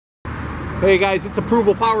Hey guys, it's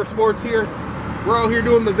Approval Power Sports here. We're out here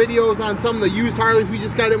doing the videos on some of the used Harleys we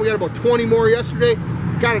just got in. We got about 20 more yesterday.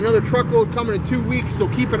 Got another truckload coming in 2 weeks, so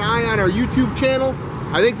keep an eye on our YouTube channel.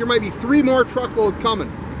 I think there might be 3 more truckloads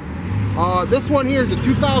coming. This one here is a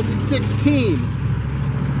 2016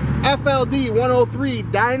 FLD 103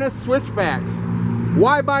 Dyna Switchback.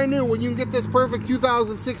 Why buy new when you can get this perfect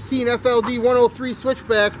 2016 FLD 103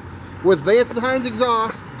 Switchback with Vance & Hines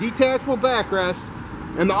exhaust, detachable backrest,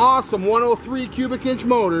 and the awesome 103 cubic inch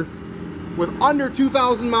motor with under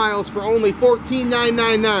 2,000 miles for only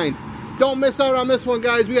 $14,999. Don't miss out on this one,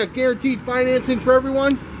 guys. We got guaranteed financing for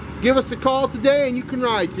everyone. Give us a call today and you can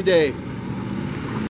ride today.